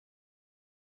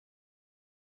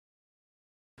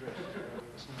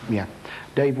Yeah.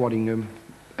 Dave Waddingham,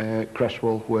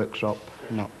 Cresswell Workshop,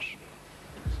 Notts.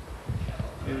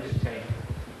 Okay.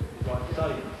 Right,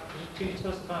 Dave, can you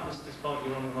tell us about this bike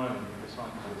you're on at the moment, the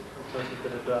cycle? Tell us a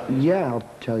bit about it. Yeah, I'll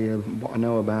tell you what I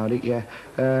know about it, yeah.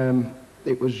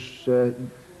 It was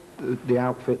the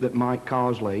outfit that Mike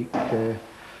Karslake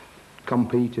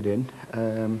competed in.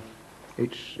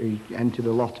 He entered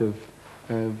a lot of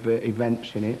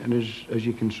events in it, and as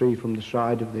you can see from the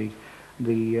side of the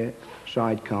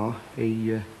sidecar,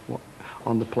 he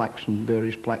on the plaques and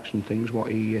various plaques and things,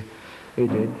 what he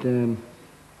did.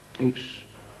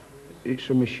 It's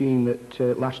a machine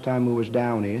that last time we was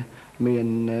down here, me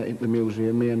and at the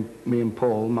museum, me and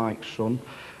Paul, Mike's son,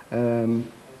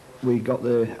 we got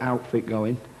the outfit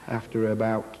going after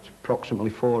about approximately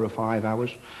 4 or 5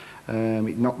 hours.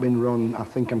 It's not been run, I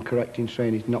think I'm correct in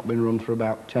saying it's not been run for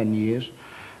about 10 years.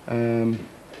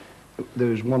 There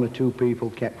was 1 or 2 people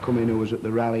kept coming who was at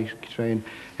the rally saying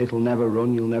it'll never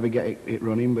run, you'll never get it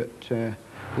running, but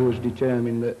we was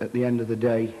determined that at the end of the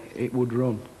day it would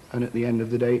run, and at the end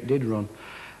of the day it did run.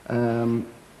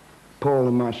 Paul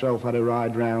and myself had a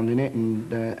ride round in it,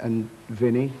 and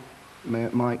Vinny,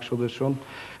 Mike's other son,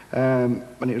 and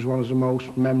it was one of the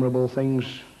most memorable things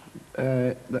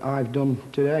that I've done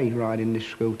today, riding this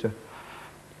scooter.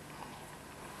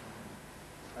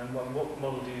 And what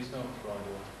model do you start to ride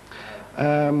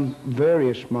on?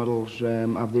 Various models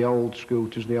of the old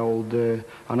scooters,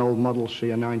 an old Model C,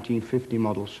 a 1950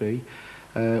 Model C,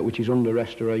 which is under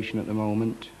restoration at the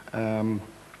moment.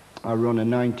 I run a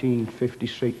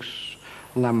 1956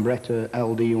 Lambretta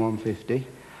LD150,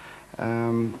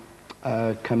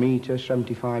 a Cometa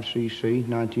 75cc,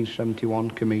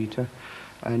 1971 Cometa,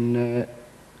 and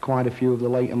quite a few of the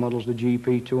later models, the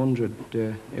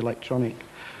GP200 electronic.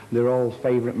 They're all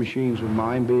favourite machines of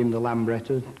mine, being the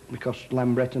Lambretta, because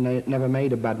Lambretta never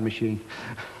made a bad machine.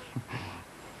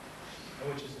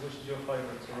 Which is your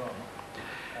favourite to ride?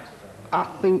 I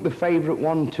think the favourite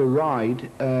one to ride,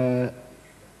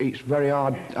 it's very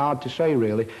hard to say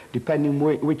really, depending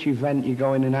which event you're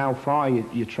going and how far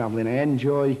you're travelling. I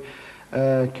enjoy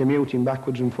commuting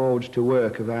backwards and forwards to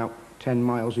work about 10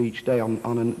 miles each day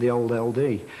on the old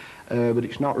LD. But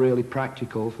it's not really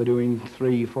practical for doing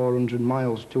 300-400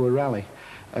 miles to a rally.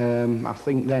 I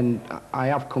think then I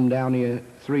have come down here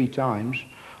 3 times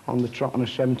on the trot on a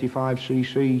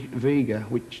 75cc Vega,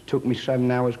 which took me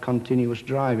 7 hours continuous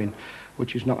driving,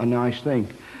 which is not a nice thing.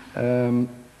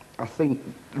 I think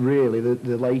really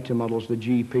the later models, the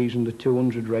GPs and the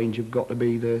 200 range, have got to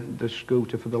be the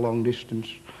scooter for the long distance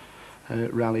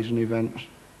rallies and events.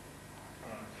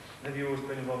 Right. Have you always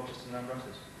been involved just in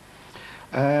Lambrettas?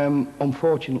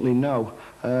 Unfortunately, no.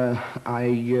 I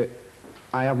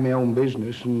have my own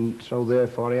business, and so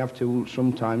therefore I have to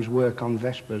sometimes work on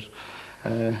Vespers,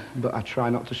 but I try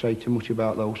not to say too much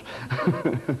about those.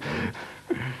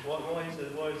 Why is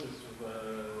it sort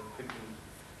of people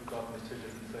regarding as 2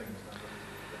 different things?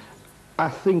 I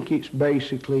think it's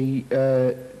basically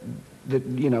the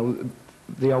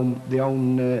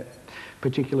own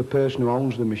particular person who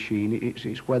owns the machine.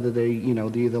 It's whether they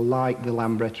either like the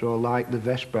Lambretta or like the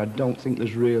Vespa. I don't think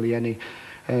there's really any.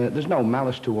 There's no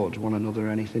malice towards one another or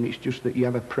anything. It's just that you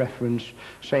have a preference,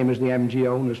 same as the MG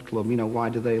Owners Club. Why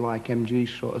do they like MG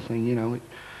sort of thing?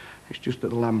 It's just that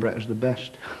the Lambretta's the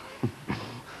best.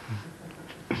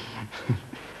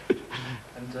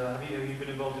 And have you been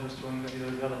involved in restoring any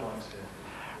of the other bikes here?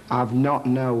 I've not,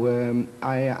 no.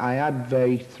 I had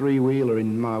a 3-wheeler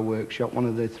in my workshop, one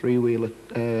of the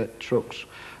 3-wheeler trucks,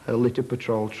 a litter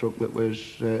patrol truck that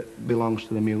belongs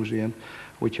to the museum,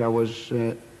 which I was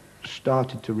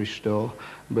started to restore,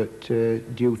 but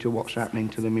due to what's happening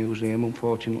to the museum,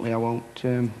 unfortunately I won't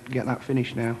get that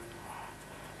finished now.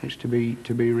 It's to be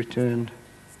returned.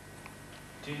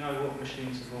 Do you know what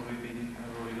machines have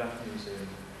already left the museum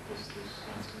since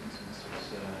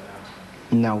its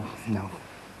announcement? No, no.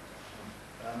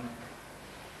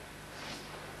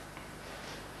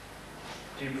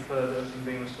 Do you prefer everything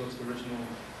being restored to the original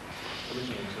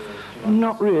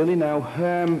Not really,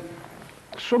 no.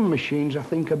 Some machines I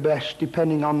think are best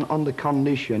depending on the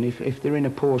condition. If they're in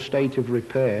a poor state of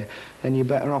repair, then you're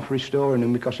better off restoring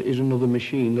them, because it is another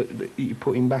machine that you're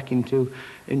putting back into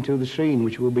the scene,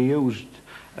 which will be used.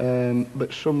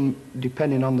 But some,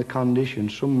 depending on the condition,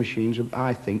 some machines,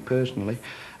 I think personally,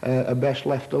 are best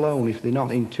left alone if they're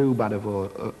not in too bad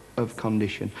of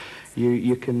condition.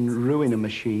 You can ruin a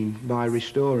machine by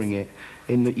restoring it,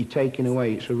 in that you're taking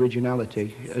away its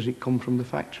originality as it come from the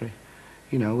factory.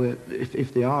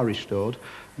 If they are restored,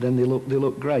 then they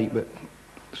look great, but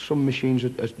some machines are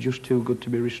just too good to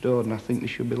be restored, and I think they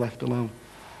should be left alone.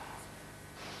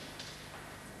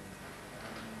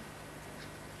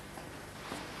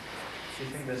 Do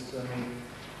you think there's, I mean,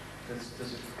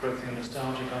 there's a great thing of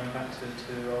nostalgia going back to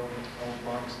old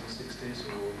bikes in the 60s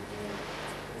or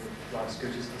like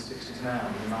scooters in the 60s now,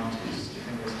 in the 90s? Do you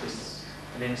think there's just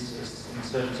an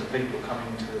insurgence of people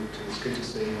coming to the scooter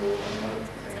scene or another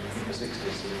thing in the 60s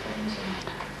sort of things?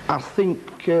 I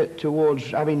think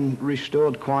towards having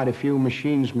restored quite a few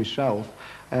machines myself,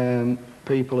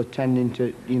 people are tending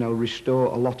to, restore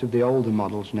a lot of the older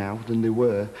models now than they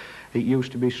were. It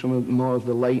used to be more of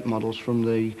the late models from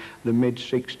the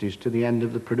mid-60s to the end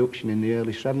of the production in the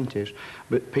early 70s.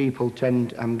 But people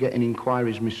tend, I'm getting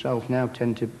inquiries myself now,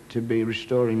 tend to be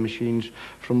restoring machines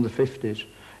from the 50s.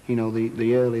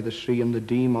 The early, the C and the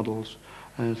D models,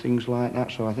 things like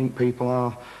that. So I think people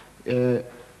are,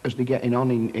 as they're getting on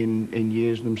in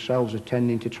years themselves, are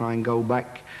tending to try and go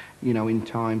back, in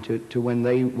time to when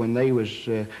they was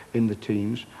in the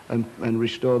teens and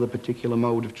restore the particular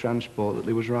mode of transport that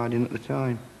they was riding at the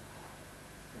time.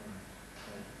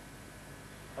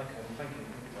 Okay, well, thank you.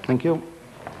 Thank you.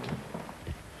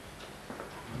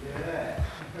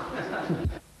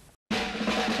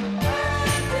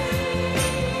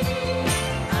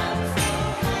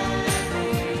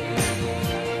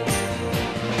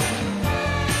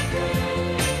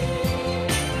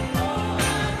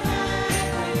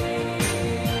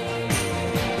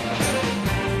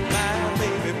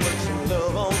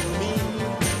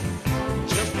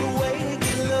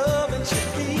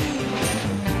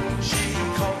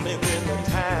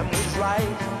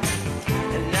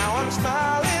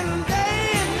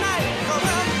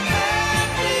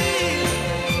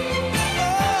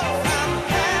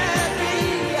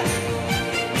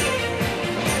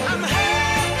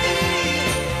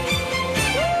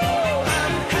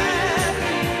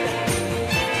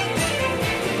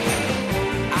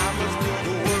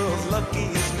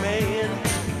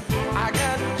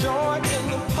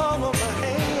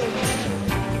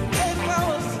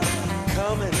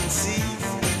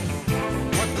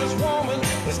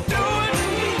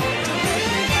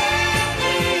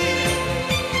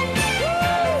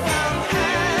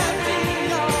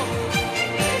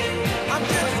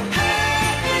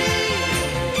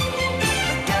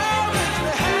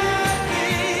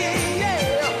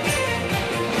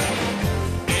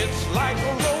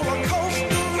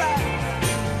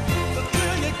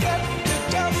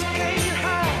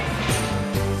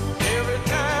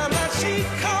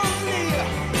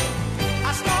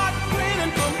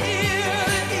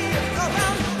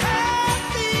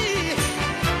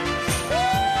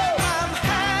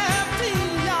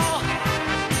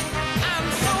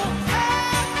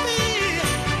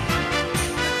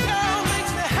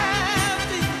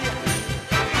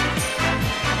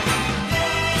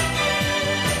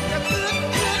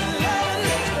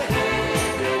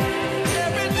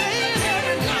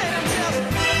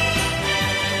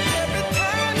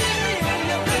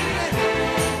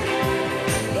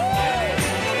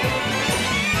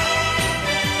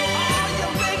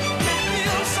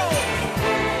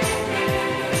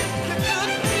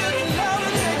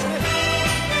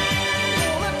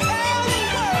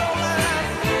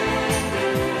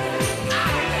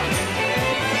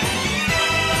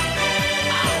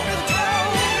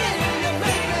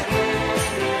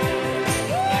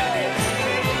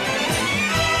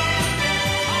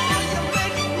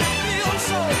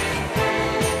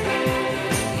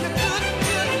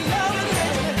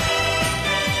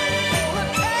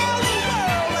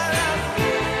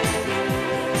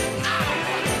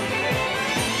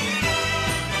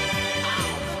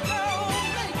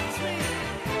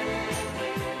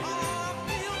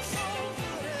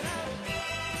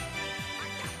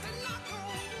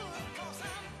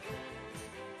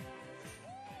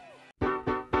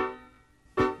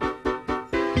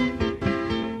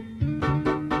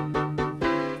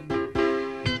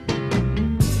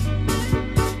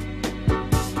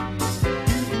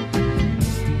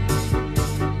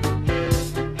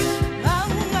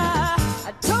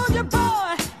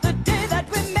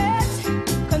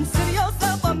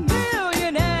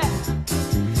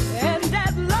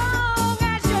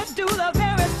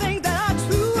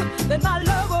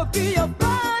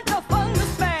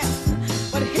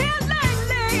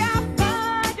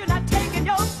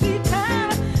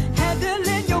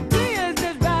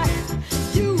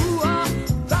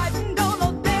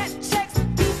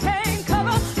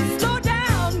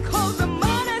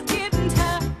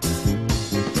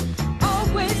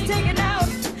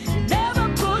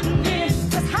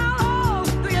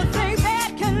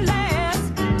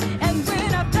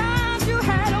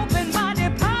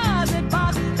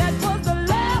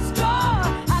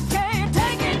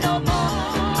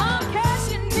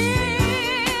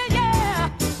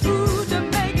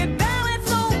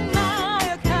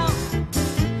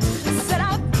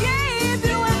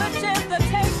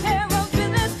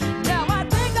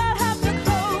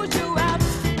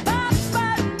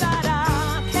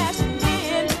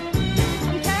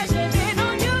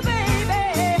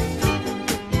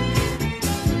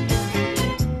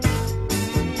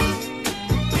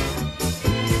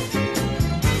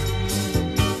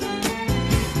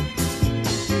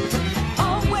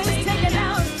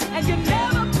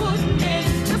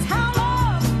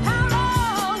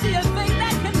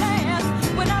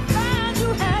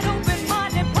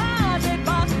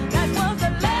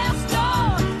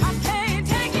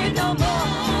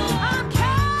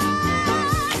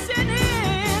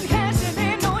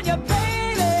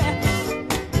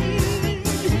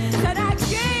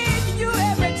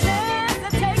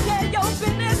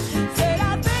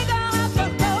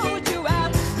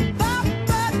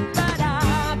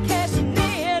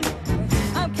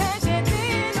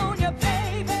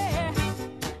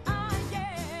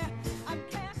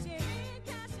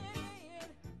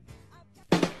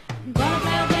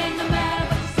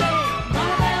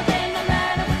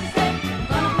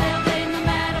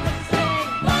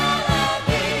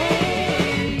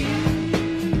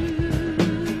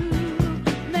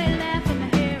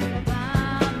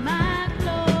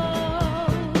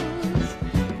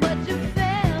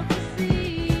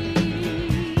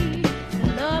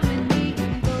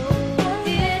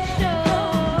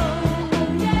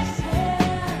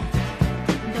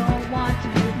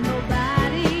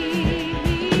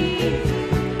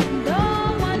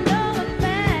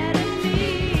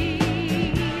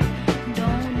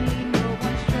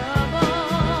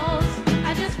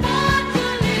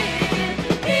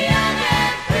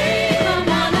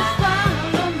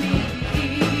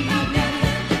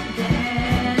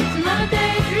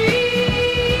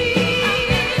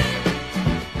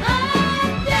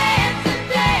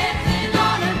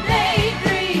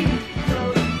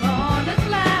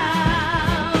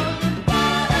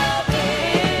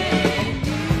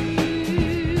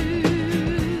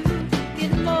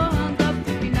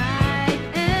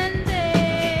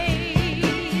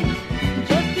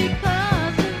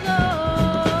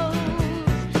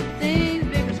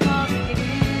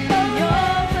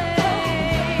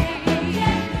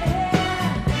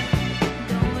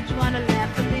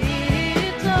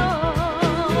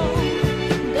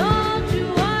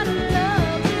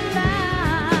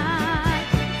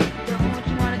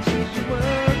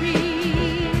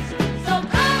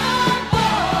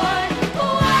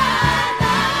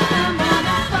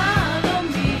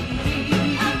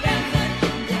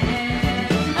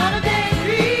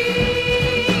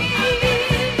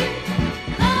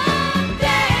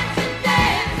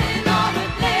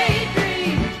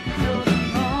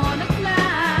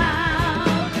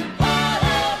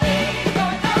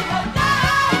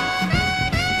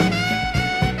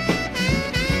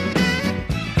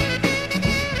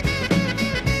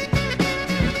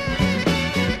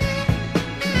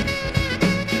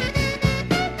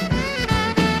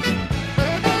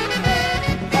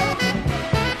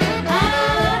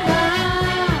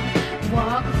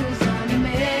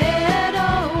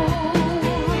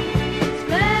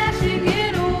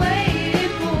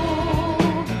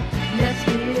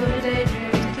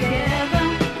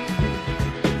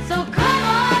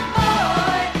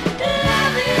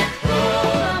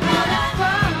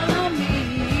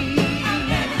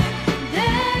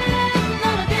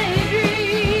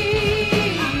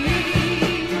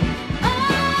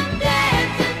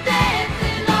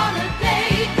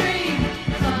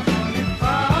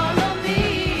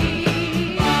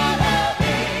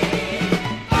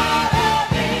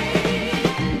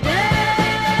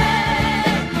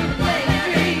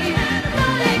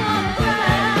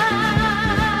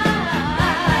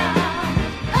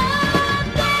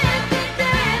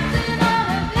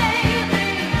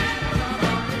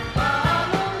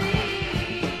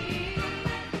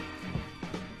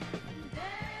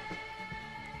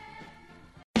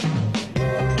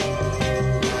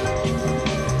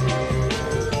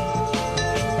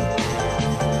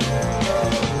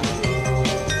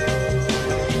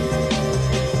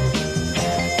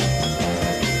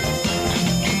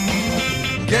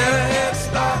 Get a head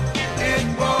start, it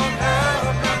won't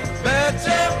happen.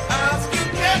 Better ask you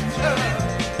get you.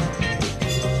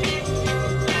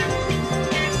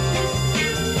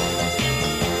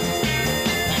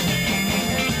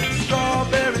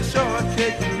 Strawberry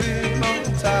shortcake and cream on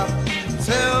top.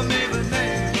 Tell me the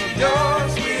name of your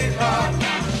sweetheart.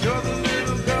 You're the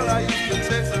little girl I used to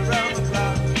chase around the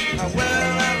block. How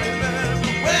well I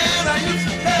remember when I used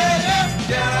to tell you.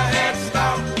 Get a head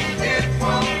start, it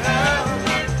won't happen.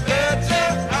 Better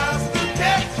ask to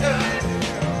catch you.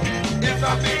 If I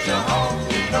beat you home,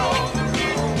 you know the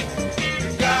rule. You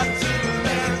got to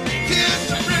let me kiss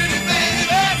you, pretty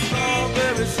baby.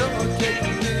 Strawberry shortcake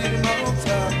and cream on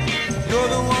top. You're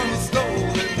the one who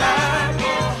stole it, my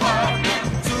poor heart.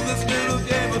 To this little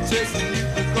game of chasing you,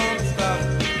 we're gonna stop.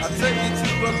 I'll take you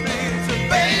to a picture,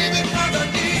 baby, 'cause I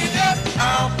need you.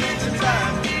 I'll pick the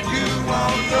time, you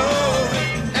won't know it,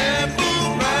 and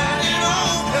move right in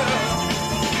on you.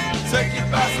 Take you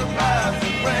by surprise,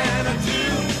 and when I do,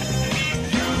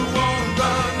 you won't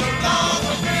run along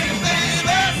with me,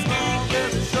 baby.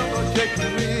 Strawberry shortcake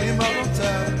and cream on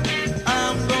top.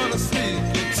 I'm gonna sneak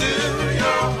into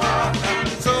your heart.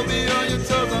 So be on your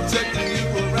toes, I'm checking you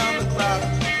around the clock.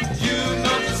 You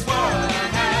know just what I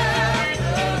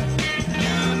have.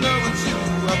 You know what you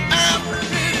are after,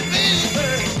 pretty baby.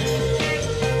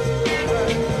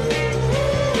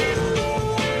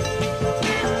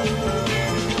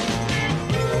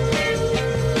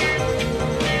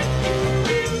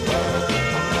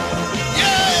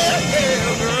 Yeah,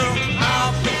 girl,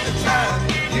 I'll pick the time.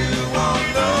 You won't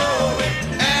know it,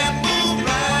 and move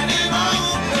right in on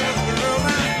you, girl.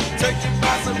 Take you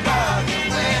by surprise.